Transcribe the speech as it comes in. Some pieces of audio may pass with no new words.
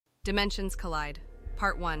Dimensions Collide.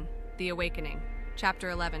 Part 1. The Awakening.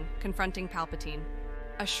 Chapter 11. Confronting Palpatine.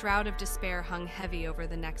 A shroud of despair hung heavy over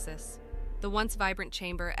the Nexus. The once vibrant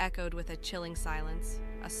chamber echoed with a chilling silence,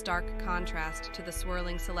 a stark contrast to the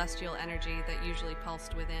swirling celestial energy that usually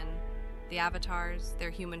pulsed within. The avatars,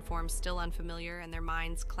 their human forms still unfamiliar and their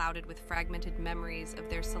minds clouded with fragmented memories of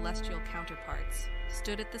their celestial counterparts,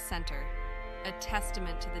 stood at the center, a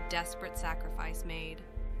testament to the desperate sacrifice made.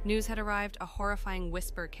 News had arrived, a horrifying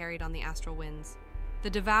whisper carried on the astral winds. The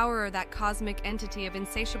Devourer, that cosmic entity of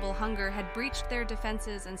insatiable hunger, had breached their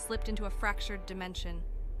defenses and slipped into a fractured dimension,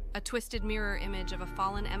 a twisted mirror image of a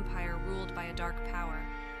fallen empire ruled by a dark power.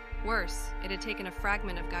 Worse, it had taken a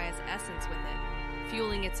fragment of Gaia's essence with it,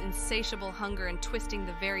 fueling its insatiable hunger and twisting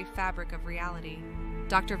the very fabric of reality.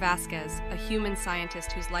 Dr. Vasquez, a human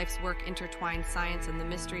scientist whose life's work intertwined science and the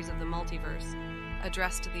mysteries of the multiverse,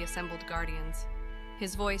 addressed the assembled guardians.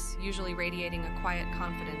 His voice, usually radiating a quiet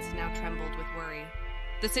confidence, now trembled with worry.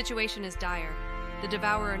 The situation is dire. The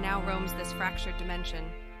Devourer now roams this fractured dimension,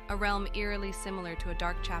 a realm eerily similar to a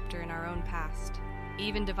dark chapter in our own past.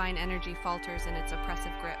 Even divine energy falters in its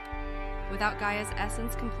oppressive grip. Without Gaia's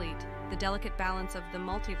essence complete, the delicate balance of the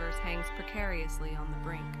multiverse hangs precariously on the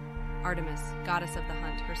brink. Artemis, goddess of the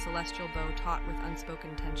hunt, her celestial bow taut with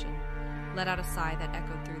unspoken tension, let out a sigh that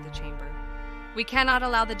echoed through the chamber. We cannot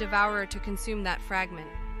allow the Devourer to consume that fragment.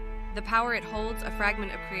 The power it holds, a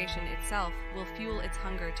fragment of creation itself, will fuel its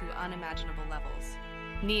hunger to unimaginable levels.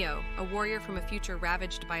 Neo, a warrior from a future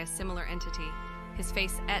ravaged by a similar entity, his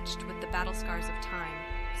face etched with the battle scars of time,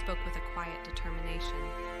 spoke with a quiet determination.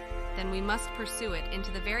 Then we must pursue it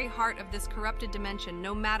into the very heart of this corrupted dimension,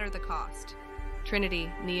 no matter the cost. Trinity,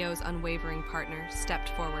 Neo's unwavering partner, stepped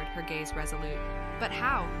forward, her gaze resolute. But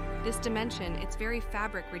how? This dimension, its very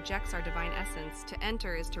fabric, rejects our divine essence. To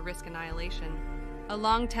enter is to risk annihilation. A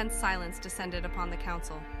long, tense silence descended upon the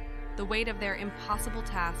council. The weight of their impossible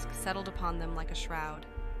task settled upon them like a shroud.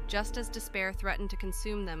 Just as despair threatened to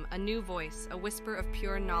consume them, a new voice, a whisper of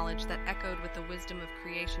pure knowledge that echoed with the wisdom of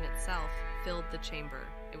creation itself, filled the chamber.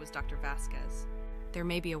 It was Dr. Vasquez. There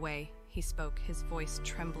may be a way, he spoke, his voice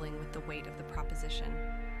trembling with the weight of the proposition.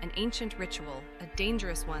 An ancient ritual, a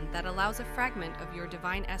dangerous one that allows a fragment of your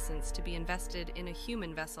divine essence to be invested in a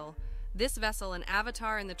human vessel. This vessel, an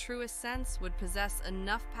avatar in the truest sense, would possess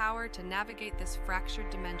enough power to navigate this fractured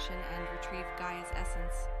dimension and retrieve Gaia's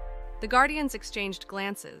essence. The Guardians exchanged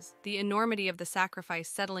glances, the enormity of the sacrifice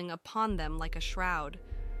settling upon them like a shroud.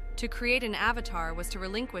 To create an avatar was to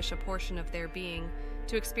relinquish a portion of their being,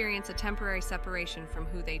 to experience a temporary separation from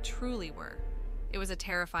who they truly were. It was a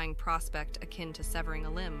terrifying prospect akin to severing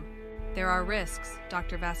a limb. There are risks,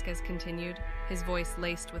 Dr. Vasquez continued, his voice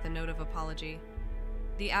laced with a note of apology.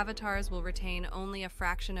 The avatars will retain only a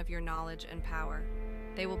fraction of your knowledge and power.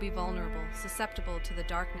 They will be vulnerable, susceptible to the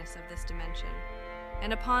darkness of this dimension.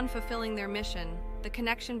 And upon fulfilling their mission, the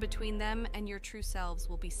connection between them and your true selves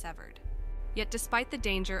will be severed. Yet despite the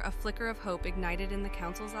danger, a flicker of hope ignited in the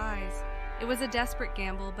Council's eyes. It was a desperate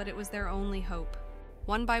gamble, but it was their only hope.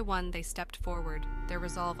 One by one, they stepped forward, their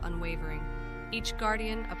resolve unwavering. Each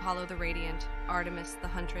guardian, Apollo the Radiant, Artemis the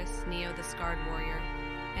Huntress, Neo the Scarred Warrior,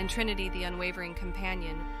 and Trinity the Unwavering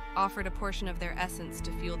Companion, offered a portion of their essence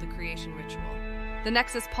to fuel the creation ritual. The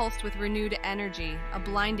Nexus pulsed with renewed energy, a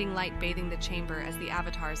blinding light bathing the chamber as the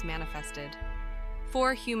avatars manifested.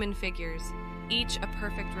 4 human figures, each a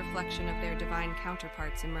perfect reflection of their divine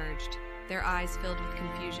counterparts, emerged, their eyes filled with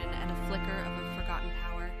confusion and a flicker of a forgotten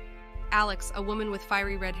power. Alex, a woman with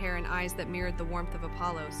fiery red hair and eyes that mirrored the warmth of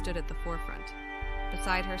Apollo, stood at the forefront.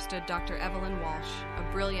 Beside her stood Dr. Evelyn Walsh,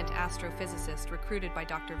 a brilliant astrophysicist recruited by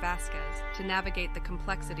Dr. Vasquez to navigate the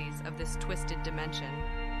complexities of this twisted dimension.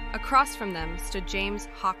 Across from them stood James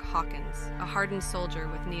Hawk Hawkins, a hardened soldier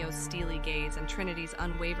with Neo's steely gaze and Trinity's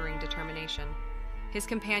unwavering determination. His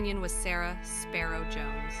companion was Sarah Sparrow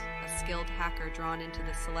Jones, a skilled hacker drawn into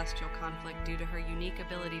this celestial conflict due to her unique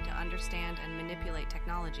ability to understand and manipulate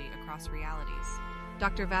technology across realities.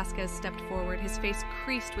 Dr. Vasquez stepped forward, his face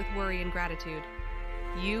creased with worry and gratitude.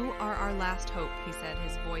 "You are our last hope," he said,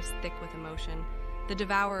 his voice thick with emotion. "The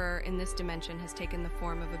Devourer in this dimension has taken the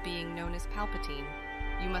form of a being known as Palpatine.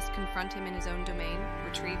 You must confront him in his own domain,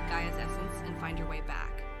 retrieve Gaia's essence, and find your way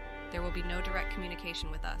back. There will be no direct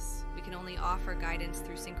communication with us. We can only offer guidance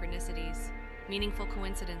through synchronicities, meaningful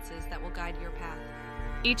coincidences that will guide your path."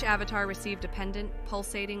 Each avatar received a pendant,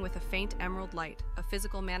 pulsating with a faint emerald light, a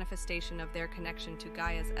physical manifestation of their connection to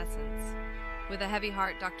Gaia's essence. With a heavy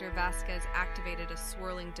heart, Dr. Vasquez activated a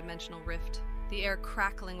swirling dimensional rift, the air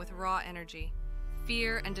crackling with raw energy.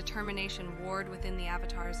 Fear and determination warred within the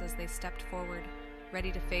avatars as they stepped forward,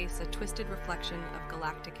 ready to face a twisted reflection of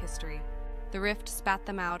galactic history. The rift spat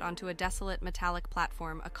them out onto a desolate metallic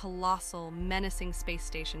platform, a colossal, menacing space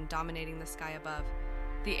station dominating the sky above.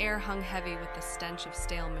 The air hung heavy with the stench of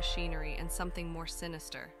stale machinery and something more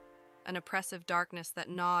sinister, an oppressive darkness that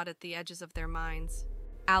gnawed at the edges of their minds.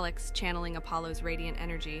 Alex, channeling Apollo's radiant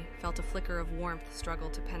energy, felt a flicker of warmth struggle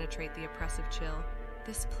to penetrate the oppressive chill.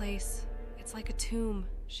 "This place, it's like a tomb,"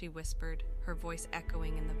 she whispered, her voice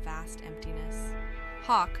echoing in the vast emptiness.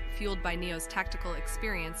 Hawk, fueled by Neo's tactical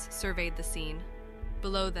experience, surveyed the scene.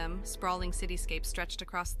 Below them, sprawling cityscapes stretched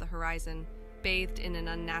across the horizon, bathed in an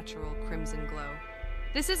unnatural crimson glow.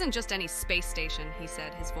 "This isn't just any space station," he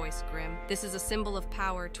said, his voice grim. "This is a symbol of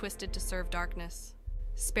power twisted to serve darkness."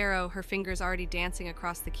 Sparrow, her fingers already dancing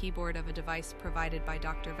across the keyboard of a device provided by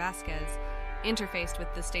Dr. Vasquez, interfaced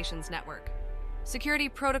with the station's network. "Security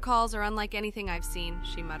protocols are unlike anything I've seen,"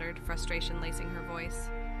 she muttered, frustration lacing her voice.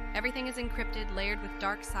 "Everything is encrypted, layered with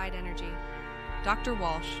dark side energy." Dr.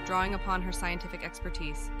 Walsh, drawing upon her scientific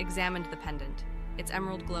expertise, examined the pendant, its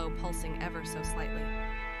emerald glow pulsing ever so slightly.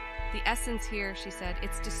 "The essence here," she said,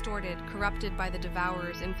 "it's distorted, corrupted by the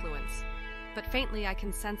Devourer's influence. But faintly I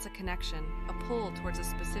can sense a connection, a pull towards a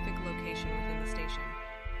specific location within the station."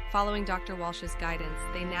 Following Dr. Walsh's guidance,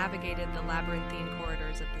 they navigated the labyrinthine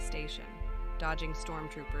corridors of the station, dodging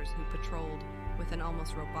stormtroopers who patrolled with an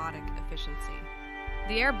almost robotic efficiency.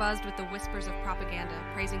 The air buzzed with the whispers of propaganda,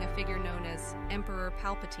 praising a figure known as Emperor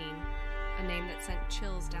Palpatine, a name that sent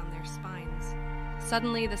chills down their spines.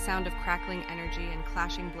 Suddenly, the sound of crackling energy and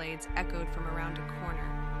clashing blades echoed from around a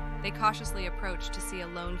corner. They cautiously approached to see a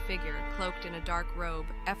lone figure, cloaked in a dark robe,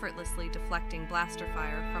 effortlessly deflecting blaster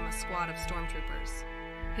fire from a squad of stormtroopers.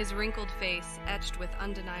 His wrinkled face, etched with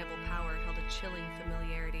undeniable power, held a chilling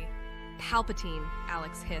familiarity. "Palpatine,"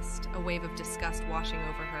 Alex hissed, a wave of disgust washing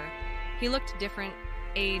over her. He looked different,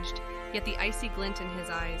 aged, yet the icy glint in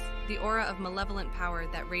his eyes, the aura of malevolent power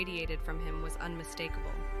that radiated from him was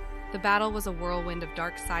unmistakable. The battle was a whirlwind of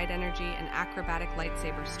dark side energy and acrobatic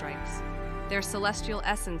lightsaber strikes. Their celestial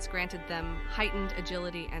essence granted them heightened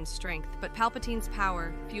agility and strength, but Palpatine's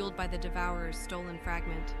power, fueled by the Devourer's stolen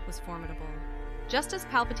fragment, was formidable. Just as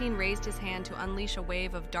Palpatine raised his hand to unleash a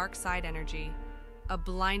wave of dark side energy, a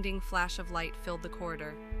blinding flash of light filled the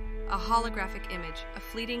corridor. A holographic image, a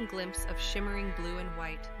fleeting glimpse of shimmering blue and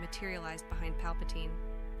white, materialized behind Palpatine.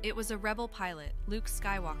 It was a rebel pilot, Luke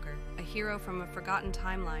Skywalker, a hero from a forgotten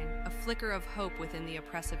timeline, a flicker of hope within the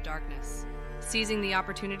oppressive darkness. Seizing the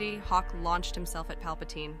opportunity, Hawk launched himself at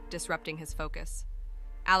Palpatine, disrupting his focus.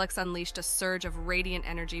 Alex unleashed a surge of radiant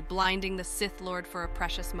energy, blinding the Sith Lord for a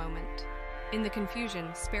precious moment. In the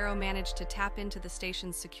confusion, Sparrow managed to tap into the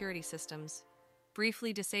station's security systems,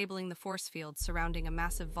 briefly disabling the force field surrounding a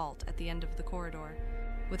massive vault at the end of the corridor.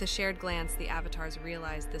 With a shared glance, the avatars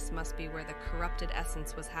realized this must be where the corrupted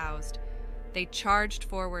essence was housed. They charged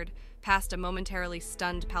forward, past a momentarily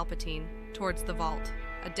stunned Palpatine, towards the vault,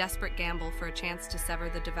 a desperate gamble for a chance to sever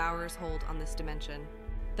the Devourer's hold on this dimension.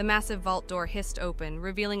 The massive vault door hissed open,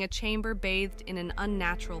 revealing a chamber bathed in an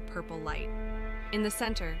unnatural purple light. In the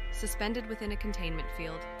center, suspended within a containment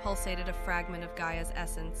field, pulsated a fragment of Gaia's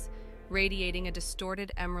essence, radiating a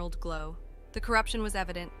distorted emerald glow. The corruption was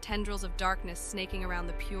evident, tendrils of darkness snaking around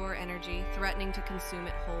the pure energy, threatening to consume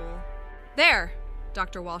it whole. "There!"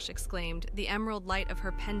 Dr. Walsh exclaimed, the emerald light of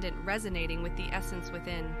her pendant resonating with the essence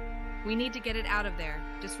within. "We need to get it out of there,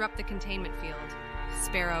 disrupt the containment field."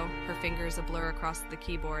 Sparrow, her fingers a blur across the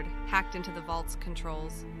keyboard, hacked into the vault's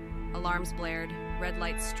controls. Alarms blared, red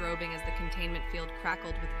lights strobing as the containment field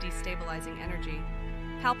crackled with destabilizing energy.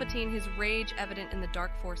 Palpatine, his rage evident in the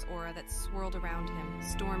dark force aura that swirled around him,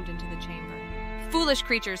 stormed into the chamber. "Foolish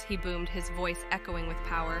creatures," he boomed, his voice echoing with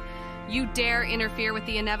power. "You dare interfere with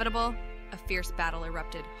the inevitable?" A fierce battle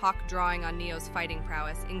erupted, Hawk, drawing on Neo's fighting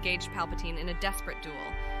prowess, engaged Palpatine in a desperate duel.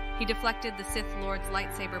 He deflected the Sith Lord's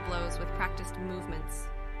lightsaber blows with practiced movements,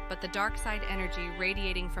 but the dark side energy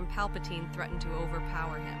radiating from Palpatine threatened to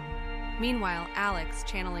overpower him. Meanwhile, Alex,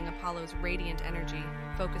 channeling Apollo's radiant energy,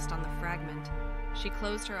 focused on the fragment. She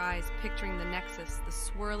closed her eyes, picturing the nexus, the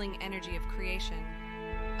swirling energy of creation.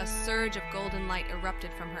 A surge of golden light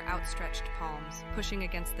erupted from her outstretched palms, pushing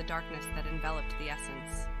against the darkness that enveloped the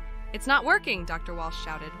essence. "It's not working!" Dr. Walsh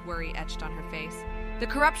shouted, worry etched on her face. "The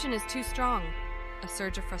corruption is too strong!" A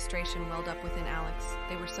surge of frustration welled up within Alex.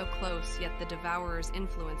 They were so close, yet the Devourer's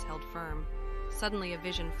influence held firm. Suddenly a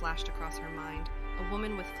vision flashed across her mind, a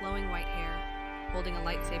woman with flowing white hair, holding a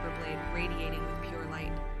lightsaber blade radiating with pure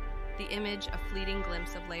light. The image, a fleeting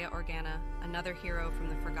glimpse of Leia Organa, another hero from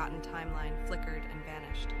the forgotten timeline, flickered and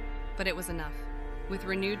vanished. But it was enough. With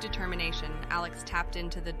renewed determination, Alex tapped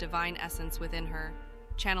into the divine essence within her,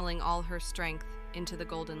 channeling all her strength into the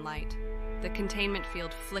golden light. The containment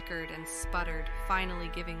field flickered and sputtered, finally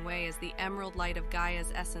giving way as the emerald light of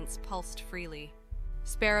Gaia's essence pulsed freely.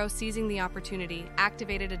 Sparrow, seizing the opportunity,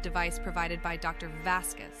 activated a device provided by Dr.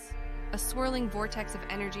 Vasquez. A swirling vortex of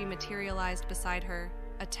energy materialized beside her,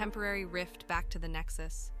 a temporary rift back to the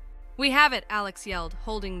Nexus. "We have it!" Alex yelled,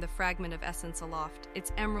 holding the fragment of essence aloft,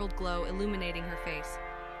 its emerald glow illuminating her face.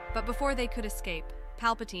 But before they could escape,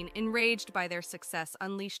 Palpatine, enraged by their success,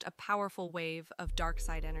 unleashed a powerful wave of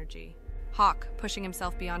dark-side energy. Hawk, pushing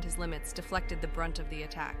himself beyond his limits, deflected the brunt of the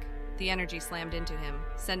attack. The energy slammed into him,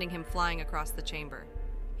 sending him flying across the chamber.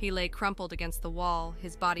 He lay crumpled against the wall,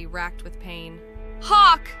 his body racked with pain.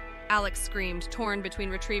 "Hawk!" Alex screamed, torn between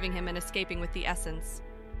retrieving him and escaping with the essence.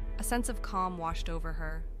 A sense of calm washed over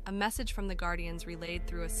her, a message from the Guardians relayed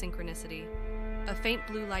through a synchronicity. A faint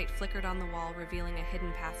blue light flickered on the wall, revealing a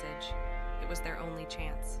hidden passage. It was their only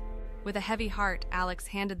chance. With a heavy heart, Alex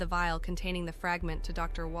handed the vial containing the fragment to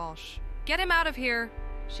Dr. Walsh. "Get him out of here!"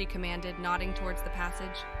 she commanded, nodding towards the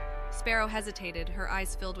passage. Sparrow hesitated, her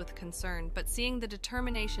eyes filled with concern, but seeing the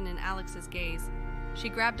determination in Alex's gaze, she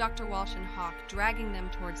grabbed Dr. Walsh and Hawk, dragging them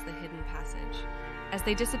towards the hidden passage. As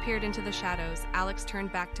they disappeared into the shadows, Alex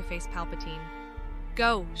turned back to face Palpatine.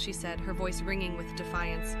 "Go," she said, her voice ringing with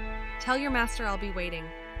defiance. "Tell your master I'll be waiting."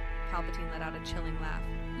 Palpatine let out a chilling laugh.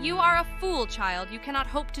 "You are a fool, child. You cannot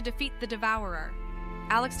hope to defeat the Devourer."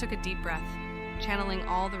 Alex took a deep breath, channeling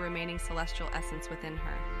all the remaining celestial essence within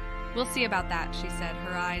her. "We'll see about that," she said,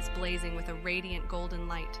 her eyes blazing with a radiant golden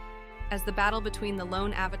light. As the battle between the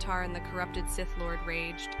lone Avatar and the corrupted Sith Lord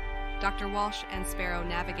raged, Dr. Walsh and Sparrow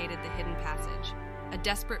navigated the hidden passage, a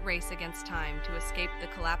desperate race against time to escape the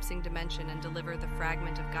collapsing dimension and deliver the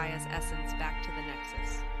fragment of Gaia's essence back to the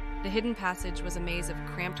Nexus. The hidden passage was a maze of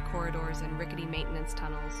cramped corridors and rickety maintenance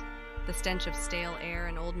tunnels. The stench of stale air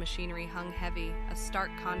and old machinery hung heavy, a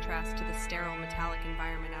stark contrast to the sterile metallic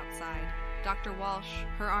environment outside. Dr. Walsh,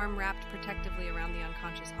 her arm wrapped protectively around the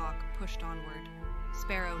unconscious Hawk, pushed onward.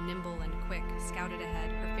 Sparrow, nimble and quick, scouted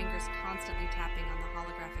ahead, her fingers constantly tapping on the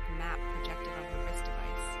holographic map projected on her wrist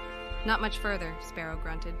device. "Not much further," Sparrow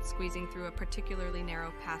grunted, squeezing through a particularly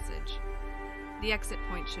narrow passage. "The exit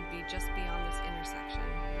point should be just beyond this intersection."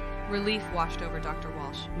 Relief washed over Dr.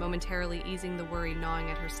 Walsh, momentarily easing the worry gnawing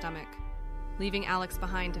at her stomach. Leaving Alex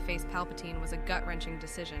behind to face Palpatine was a gut-wrenching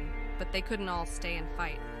decision, but they couldn't all stay and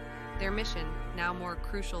fight. Their mission, now more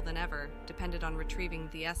crucial than ever, depended on retrieving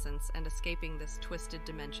the essence and escaping this twisted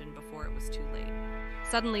dimension before it was too late.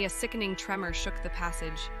 Suddenly, a sickening tremor shook the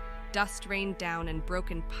passage. Dust rained down and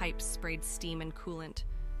broken pipes sprayed steam and coolant.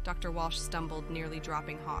 Dr. Walsh stumbled, nearly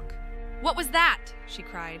dropping Hawk. "What was that?" she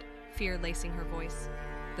cried, fear lacing her voice.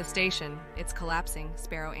 "The station. It's collapsing,"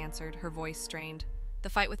 Sparrow answered, her voice strained. The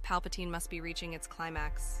fight with Palpatine must be reaching its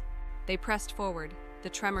climax. They pressed forward, the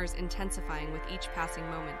tremors intensifying with each passing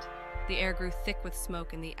moment. The air grew thick with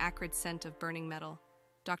smoke and the acrid scent of burning metal.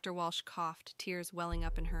 Dr. Walsh coughed, tears welling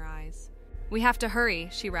up in her eyes. "We have to hurry,"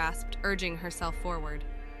 she rasped, urging herself forward.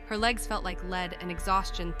 Her legs felt like lead and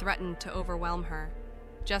exhaustion threatened to overwhelm her.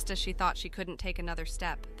 Just as she thought she couldn't take another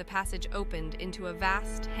step, the passage opened into a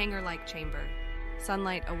vast, hangar-like chamber.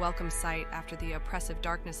 Sunlight, a welcome sight after the oppressive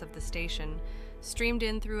darkness of the station, streamed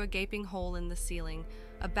in through a gaping hole in the ceiling.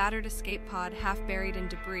 A battered escape pod, half buried in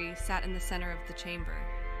debris, sat in the center of the chamber.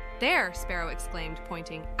 "There!" Sparrow exclaimed,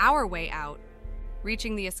 pointing. "Our way out!"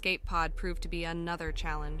 Reaching the escape pod proved to be another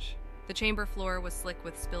challenge. The chamber floor was slick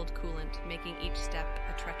with spilled coolant, making each step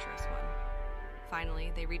a treacherous one.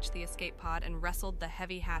 Finally, they reached the escape pod and wrestled the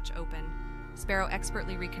heavy hatch open. Sparrow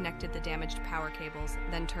expertly reconnected the damaged power cables,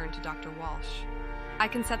 then turned to Dr. Walsh. "I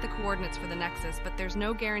can set the coordinates for the Nexus, but there's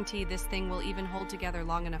no guarantee this thing will even hold together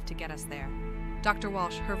long enough to get us there." Dr.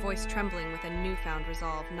 Walsh, her voice trembling with a newfound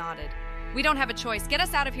resolve, nodded. "We don't have a choice. Get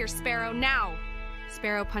us out of here, Sparrow, now!"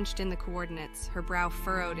 Sparrow punched in the coordinates, her brow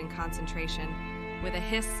furrowed in concentration. With a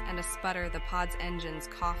hiss and a sputter, the pod's engines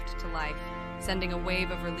coughed to life, sending a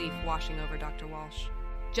wave of relief washing over Dr. Walsh.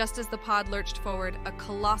 Just as the pod lurched forward, a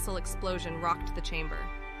colossal explosion rocked the chamber.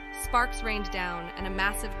 Sparks rained down, and a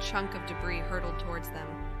massive chunk of debris hurtled towards them.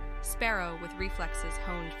 Sparrow, with reflexes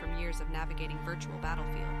honed from years of navigating virtual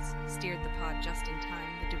battlefields, steered the pod just in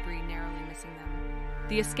time, the debris narrowly missing them.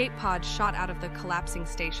 The escape pod shot out of the collapsing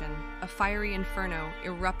station, a fiery inferno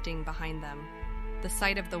erupting behind them. The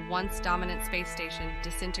sight of the once dominant space station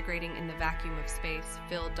disintegrating in the vacuum of space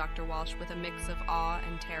filled Dr. Walsh with a mix of awe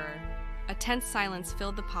and terror. A tense silence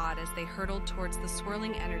filled the pod as they hurtled towards the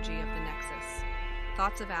swirling energy of the Nexus.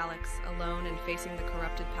 Thoughts of Alex, alone and facing the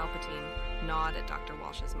corrupted Palpatine, gnawed at Dr.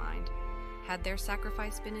 Walsh's mind. Had their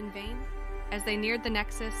sacrifice been in vain? As they neared the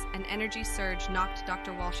Nexus, an energy surge knocked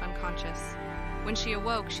Dr. Walsh unconscious. When she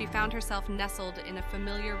awoke, she found herself nestled in a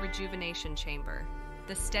familiar rejuvenation chamber.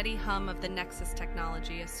 The steady hum of the Nexus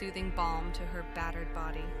technology a soothing balm to her battered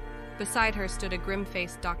body. Beside her stood a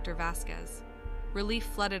grim-faced Dr. Vasquez. Relief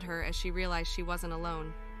flooded her as she realized she wasn't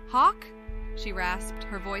alone. "Hawk?" she rasped,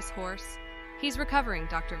 her voice hoarse. "He's recovering,"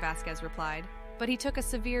 Dr. Vasquez replied. "But he took a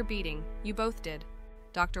severe beating. You both did."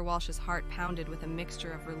 Dr. Walsh's heart pounded with a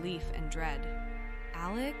mixture of relief and dread.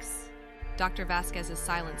 "Alex?" Dr. Vasquez's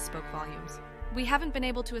silence spoke volumes. "We haven't been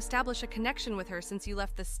able to establish a connection with her since you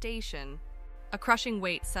left the station." A crushing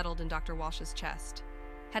weight settled in Dr. Walsh's chest.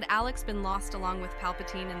 Had Alex been lost along with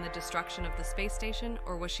Palpatine in the destruction of the space station,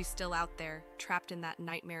 or was she still out there, trapped in that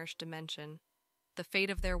nightmarish dimension? The fate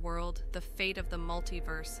of their world, the fate of the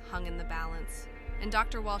multiverse, hung in the balance, and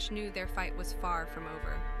Dr. Walsh knew their fight was far from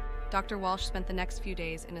over. Dr. Walsh spent the next few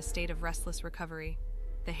days in a state of restless recovery.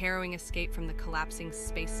 The harrowing escape from the collapsing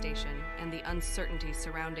space station and the uncertainty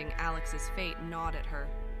surrounding Alex's fate gnawed at her.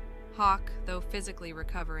 Hawk, though physically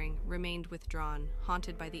recovering, remained withdrawn,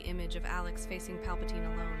 haunted by the image of Alex facing Palpatine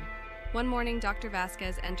alone. One morning, Dr.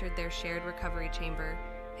 Vasquez entered their shared recovery chamber,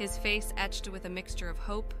 his face etched with a mixture of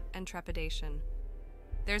hope and trepidation.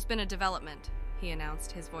 "There's been a development," he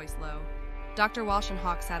announced, his voice low. Dr. Walsh and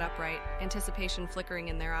Hawk sat upright, anticipation flickering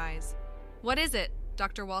in their eyes. "What is it?"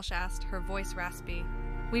 Dr. Walsh asked, her voice raspy.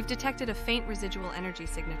 "We've detected a faint residual energy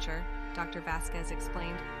signature," Dr. Vasquez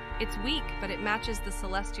explained. "It's weak, but it matches the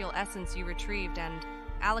celestial essence you retrieved and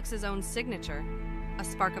Alex's own signature." A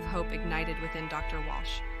spark of hope ignited within Dr.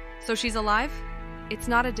 Walsh. "So she's alive?" "It's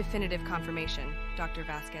not a definitive confirmation," Dr.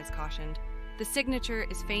 Vasquez cautioned. "The signature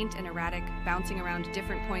is faint and erratic, bouncing around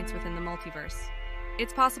different points within the multiverse.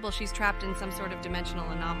 It's possible she's trapped in some sort of dimensional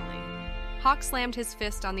anomaly." Hawk slammed his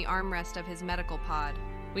fist on the armrest of his medical pod.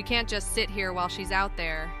 "We can't just sit here while she's out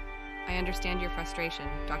there." "I understand your frustration,"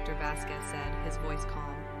 Dr. Vasquez said, his voice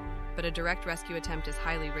calm. "But a direct rescue attempt is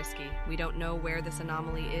highly risky. We don't know where this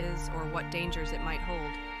anomaly is or what dangers it might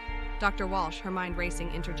hold." Dr. Walsh, her mind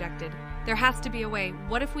racing, interjected. "There has to be a way.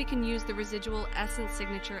 What if we can use the residual essence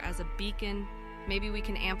signature as a beacon? Maybe we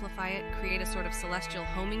can amplify it, create a sort of celestial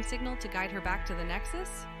homing signal to guide her back to the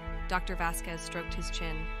Nexus?" Dr. Vasquez stroked his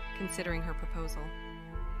chin, considering her proposal.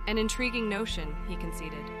 "An intriguing notion," he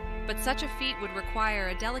conceded. "But such a feat would require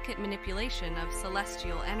a delicate manipulation of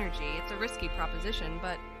celestial energy. It's a risky proposition,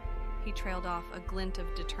 but..." He trailed off, a glint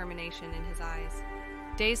of determination in his eyes.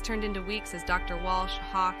 Days turned into weeks as Dr. Walsh,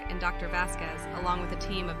 Hawk, and Dr. Vasquez, along with a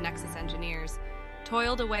team of Nexus engineers,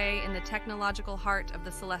 toiled away in the technological heart of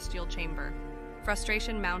the celestial chamber.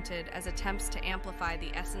 Frustration mounted as attempts to amplify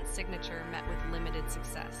the essence signature met with limited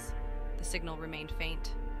success. The signal remained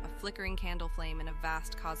faint, a flickering candle flame in a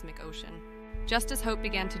vast cosmic ocean. Just as hope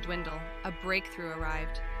began to dwindle, a breakthrough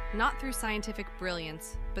arrived, not through scientific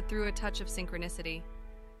brilliance, but through a touch of synchronicity.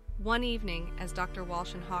 One evening, as Dr.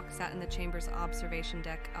 Walsh and Hawk sat in the chamber's observation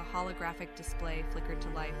deck, a holographic display flickered to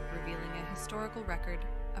life, revealing a historical record,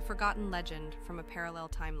 a forgotten legend from a parallel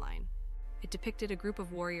timeline. It depicted a group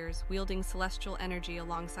of warriors wielding celestial energy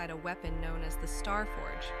alongside a weapon known as the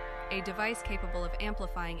Starforge, a device capable of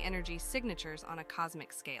amplifying energy signatures on a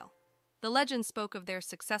cosmic scale. The legend spoke of their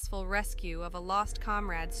successful rescue of a lost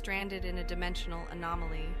comrade stranded in a dimensional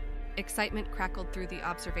anomaly. Excitement crackled through the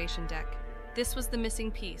observation deck. This was the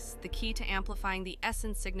missing piece, the key to amplifying the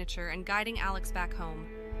essence signature and guiding Alex back home.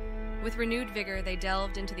 With renewed vigor, they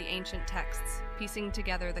delved into the ancient texts, piecing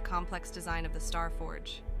together the complex design of the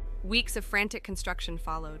Starforge. Weeks of frantic construction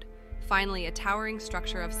followed. Finally, a towering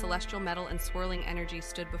structure of celestial metal and swirling energy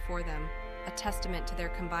stood before them, a testament to their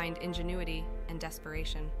combined ingenuity and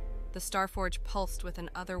desperation. The Starforge pulsed with an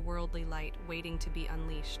otherworldly light waiting to be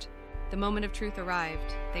unleashed. The moment of truth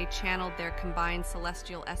arrived. They channeled their combined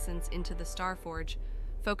celestial essence into the Starforge,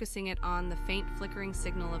 focusing it on the faint flickering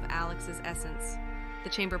signal of Alex's essence. The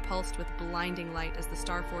chamber pulsed with blinding light as the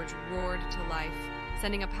Starforge roared to life,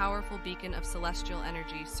 sending a powerful beacon of celestial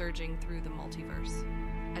energy surging through the multiverse.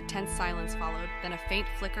 A tense silence followed, then a faint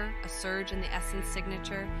flicker, a surge in the essence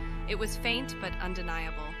signature. It was faint but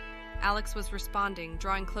undeniable. Alex was responding,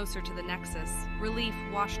 drawing closer to the Nexus. Relief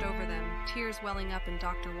washed over them, tears welling up in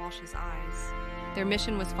Dr. Walsh's eyes. Their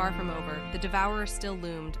mission was far from over. The Devourer still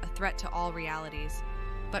loomed, a threat to all realities.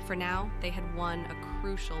 But for now, they had won a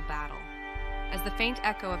crucial battle. As the faint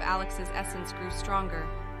echo of Alex's essence grew stronger,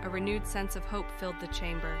 a renewed sense of hope filled the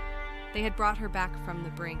chamber. They had brought her back from the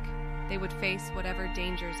brink. They would face whatever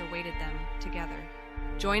dangers awaited them together.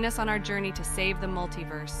 Join us on our journey to save the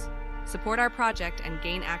multiverse. Support our project and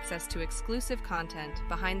gain access to exclusive content,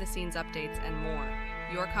 behind-the-scenes updates, and more.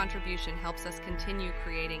 Your contribution helps us continue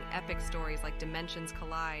creating epic stories like Dimensions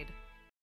Collide.